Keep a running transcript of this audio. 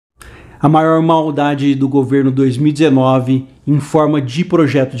A maior maldade do governo 2019 em forma de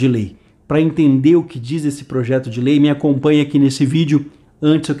projeto de lei. Para entender o que diz esse projeto de lei, me acompanhe aqui nesse vídeo.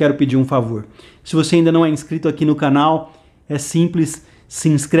 Antes eu quero pedir um favor. Se você ainda não é inscrito aqui no canal, é simples, se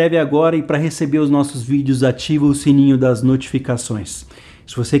inscreve agora e para receber os nossos vídeos ativa o sininho das notificações.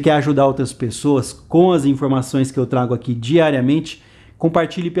 Se você quer ajudar outras pessoas com as informações que eu trago aqui diariamente,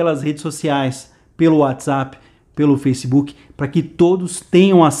 compartilhe pelas redes sociais, pelo WhatsApp, pelo Facebook, para que todos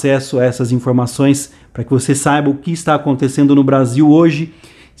tenham acesso a essas informações, para que você saiba o que está acontecendo no Brasil hoje,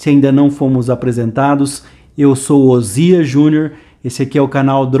 se ainda não fomos apresentados. Eu sou Osias Júnior, esse aqui é o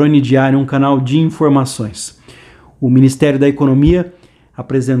canal Drone Diário, um canal de informações. O Ministério da Economia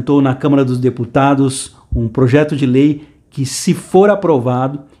apresentou na Câmara dos Deputados um projeto de lei que, se for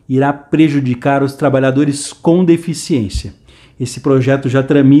aprovado, irá prejudicar os trabalhadores com deficiência. Esse projeto já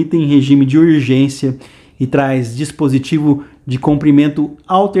tramita em regime de urgência e traz dispositivo de cumprimento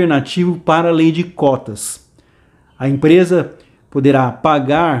alternativo para a lei de cotas. A empresa poderá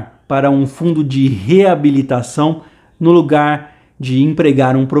pagar para um fundo de reabilitação no lugar de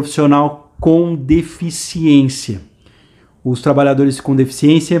empregar um profissional com deficiência. Os trabalhadores com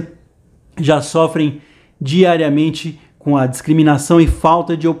deficiência já sofrem diariamente com a discriminação e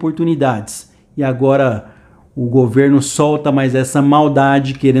falta de oportunidades. E agora o governo solta mais essa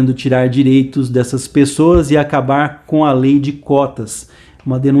maldade, querendo tirar direitos dessas pessoas e acabar com a lei de cotas.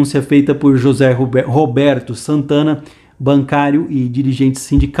 Uma denúncia feita por José Roberto Santana, bancário e dirigente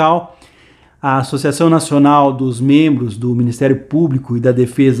sindical. A Associação Nacional dos Membros do Ministério Público e da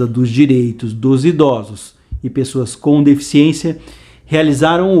Defesa dos Direitos dos Idosos e Pessoas com Deficiência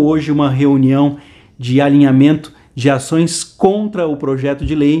realizaram hoje uma reunião de alinhamento de ações contra o projeto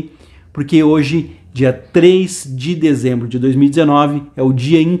de lei, porque hoje, dia 3 de dezembro de 2019, é o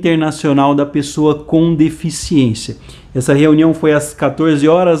Dia Internacional da Pessoa com Deficiência. Essa reunião foi às 14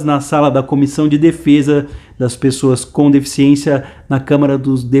 horas na sala da Comissão de Defesa das Pessoas com Deficiência na Câmara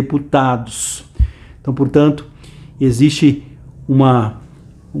dos Deputados. Então, portanto, existe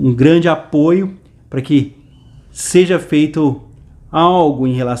um grande apoio para que seja feito algo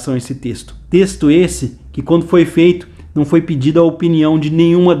em relação a esse texto. Texto esse que, quando foi feito, não foi pedida a opinião de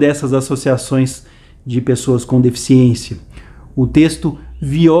nenhuma dessas associações de pessoas com deficiência. O texto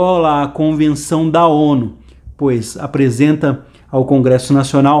viola a Convenção da ONU, pois apresenta ao Congresso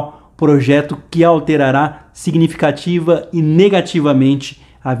Nacional projeto que alterará significativa e negativamente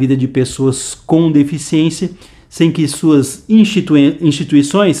a vida de pessoas com deficiência, sem que suas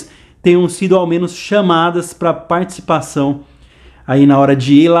instituições tenham sido ao menos chamadas para participação aí na hora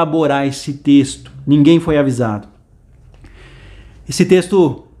de elaborar esse texto. Ninguém foi avisado. Esse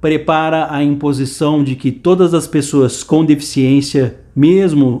texto prepara a imposição de que todas as pessoas com deficiência,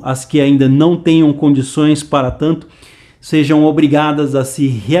 mesmo as que ainda não tenham condições para tanto, sejam obrigadas a se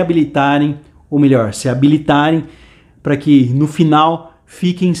reabilitarem, ou melhor, se habilitarem, para que no final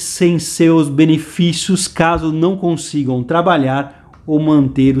fiquem sem seus benefícios caso não consigam trabalhar ou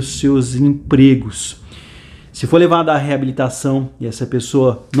manter os seus empregos. Se for levada à reabilitação e essa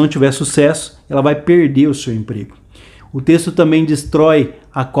pessoa não tiver sucesso, ela vai perder o seu emprego. O texto também destrói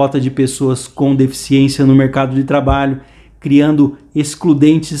a cota de pessoas com deficiência no mercado de trabalho, criando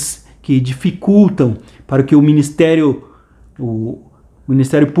excludentes que dificultam para que o Ministério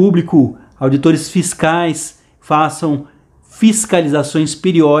Público, auditores fiscais, façam fiscalizações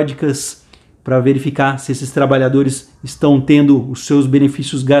periódicas para verificar se esses trabalhadores estão tendo os seus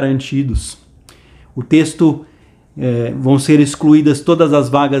benefícios garantidos. O texto vão ser excluídas todas as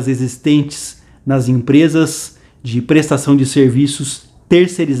vagas existentes nas empresas de prestação de serviços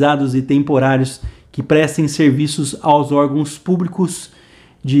terceirizados e temporários que prestem serviços aos órgãos públicos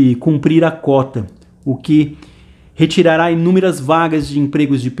de cumprir a cota, o que retirará inúmeras vagas de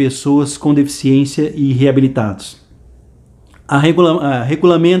empregos de pessoas com deficiência e reabilitados.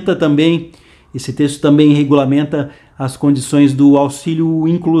 Esse texto também regulamenta as condições do auxílio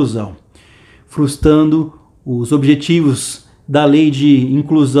inclusão, frustrando os objetivos da lei de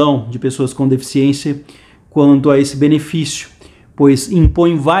inclusão de pessoas com deficiência quanto a esse benefício, pois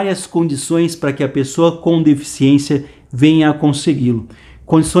impõe várias condições para que a pessoa com deficiência venha a consegui-lo.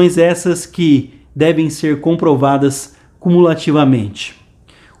 Condições essas que devem ser comprovadas cumulativamente.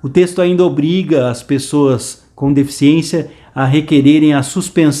 O texto ainda obriga as pessoas com deficiência a requererem a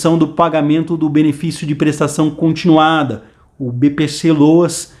suspensão do pagamento do benefício de prestação continuada, o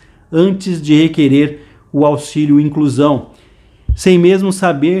BPC-LOAS, antes de requerer o auxílio inclusão, sem mesmo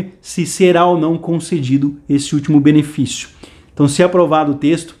saber se será ou não concedido esse último benefício. Então, se aprovado o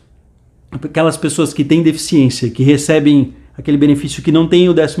texto, aquelas pessoas que têm deficiência, que recebem aquele benefício que não tem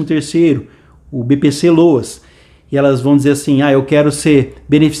o 13º, o BPC-LOAS, e elas vão dizer assim: eu quero ser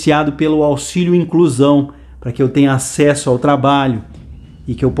beneficiado pelo auxílio inclusão, para que eu tenha acesso ao trabalho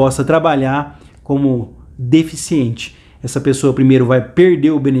e que eu possa trabalhar como deficiente. Essa pessoa primeiro vai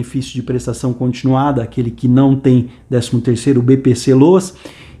perder o benefício de prestação continuada, aquele que não tem 13º BPC-LOAS,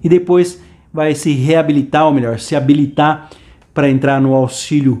 e depois vai se reabilitar, ou melhor, se habilitar para entrar no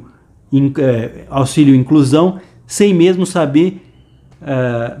auxílio inclusão, sem mesmo saber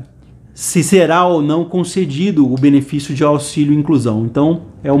se será ou não concedido o benefício de auxílio inclusão. Então,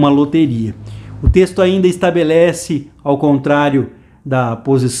 é uma loteria. O texto ainda estabelece, ao contrário da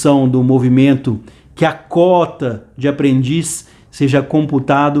posição do movimento, que a cota de aprendiz seja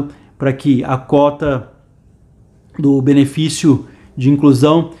computado para que a cota do benefício de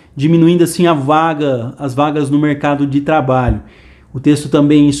inclusão, diminuindo assim as vagas no mercado de trabalho. O texto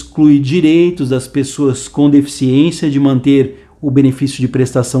também exclui direitos das pessoas com deficiência de manter o benefício de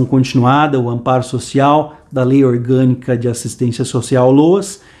prestação continuada, o amparo social da Lei Orgânica de Assistência Social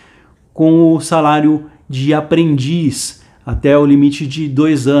LOAS, com o salário de aprendiz até o limite de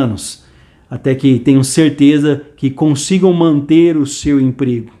 2 anos, até que tenham certeza que consigam manter o seu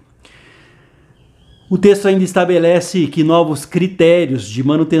emprego. O texto ainda estabelece que novos critérios de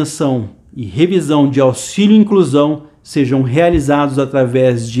manutenção e revisão de auxílio inclusão sejam realizados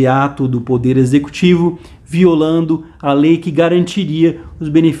através de ato do Poder Executivo, violando a lei que garantiria os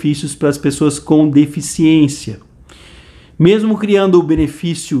benefícios para as pessoas com deficiência. Mesmo criando o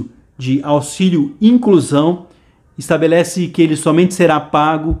benefício de auxílio inclusão, estabelece que ele somente será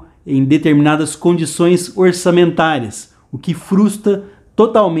pago em determinadas condições orçamentárias, o que frustra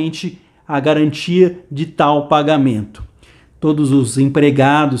totalmente a garantia de tal pagamento. Todos os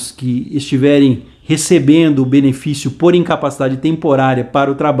empregados que estiverem recebendo o benefício por incapacidade temporária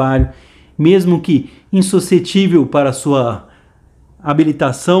para o trabalho, mesmo que insuscetível para sua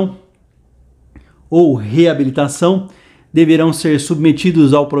habilitação ou reabilitação, deverão ser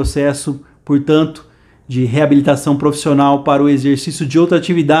submetidos ao processo, portanto, de reabilitação profissional para o exercício de outra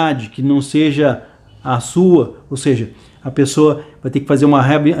atividade que não seja a sua, ou seja, a pessoa vai ter que fazer uma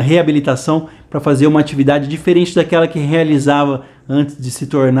reabilitação para fazer uma atividade diferente daquela que realizava antes de se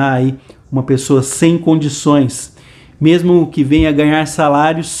tornar aí uma pessoa sem condições, mesmo que venha a ganhar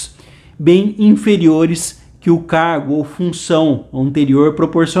salários bem inferiores que o cargo ou função anterior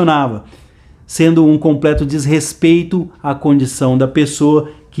proporcionava, sendo um completo desrespeito à condição da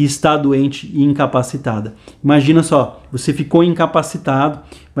pessoa que está doente e incapacitada. Imagina só, você ficou incapacitado,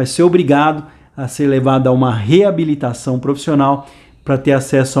 vai ser obrigado a ser levado a uma reabilitação profissional para ter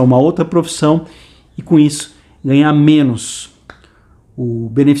acesso a uma outra profissão e com isso ganhar menos. O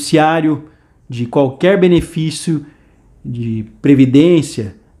beneficiário de qualquer benefício de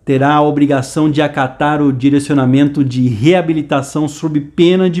previdência terá a obrigação de acatar o direcionamento de reabilitação sob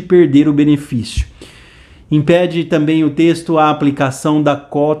pena de perder o benefício. Impede também o texto a aplicação da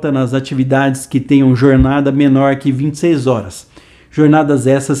cota nas atividades que tenham jornada menor que 26 horas. Jornadas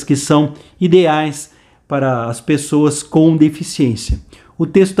essas que são ideais para as pessoas com deficiência. O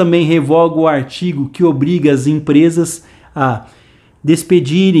texto também revoga o artigo que obriga as empresas a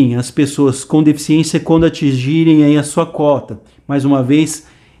despedirem as pessoas com deficiência quando atingirem aí a sua cota. Mais uma vez,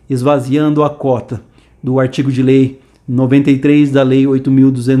 esvaziando a cota do artigo de lei 93 da Lei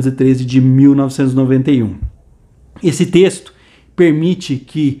 8.213 de 1991. Esse texto permite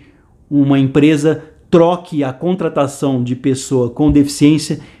que uma empresa troque a contratação de pessoa com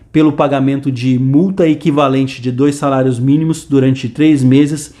deficiência pelo pagamento de multa equivalente de 2 salários mínimos durante 3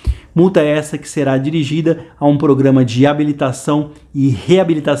 meses, multa essa que será dirigida a um programa de habilitação e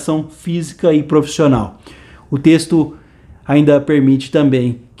reabilitação física e profissional. O texto ainda permite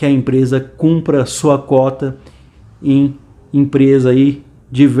também que a empresa cumpra sua cota em empresas aí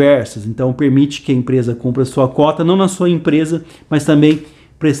diversas. Então permite que a empresa cumpra sua cota, não na sua empresa, mas também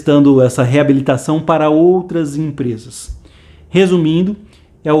prestando essa reabilitação para outras empresas. Resumindo,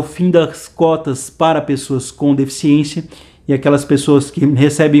 é o fim das cotas para pessoas com deficiência e aquelas pessoas que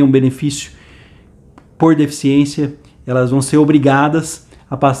recebem um benefício por deficiência, elas vão ser obrigadas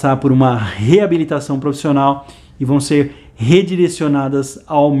a passar por uma reabilitação profissional e vão ser redirecionadas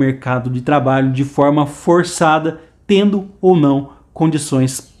ao mercado de trabalho de forma forçada, tendo ou não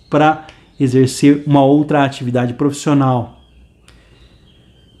condições para exercer uma outra atividade profissional.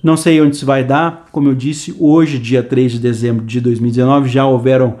 Não sei onde isso vai dar, como eu disse, hoje, dia 3 de dezembro de 2019, já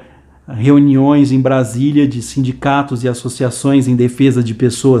houveram reuniões em Brasília de sindicatos e associações em defesa de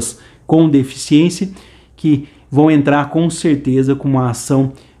pessoas com deficiência que vão entrar com certeza com uma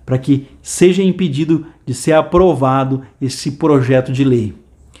ação para que seja impedido de ser aprovado esse projeto de lei.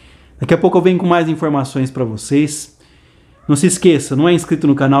 Daqui a pouco eu venho com mais informações para vocês. Não se esqueça, não é inscrito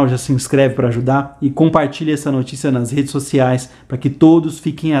no canal, já se inscreve para ajudar e compartilhe essa notícia nas redes sociais para que todos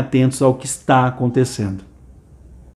fiquem atentos ao que está acontecendo.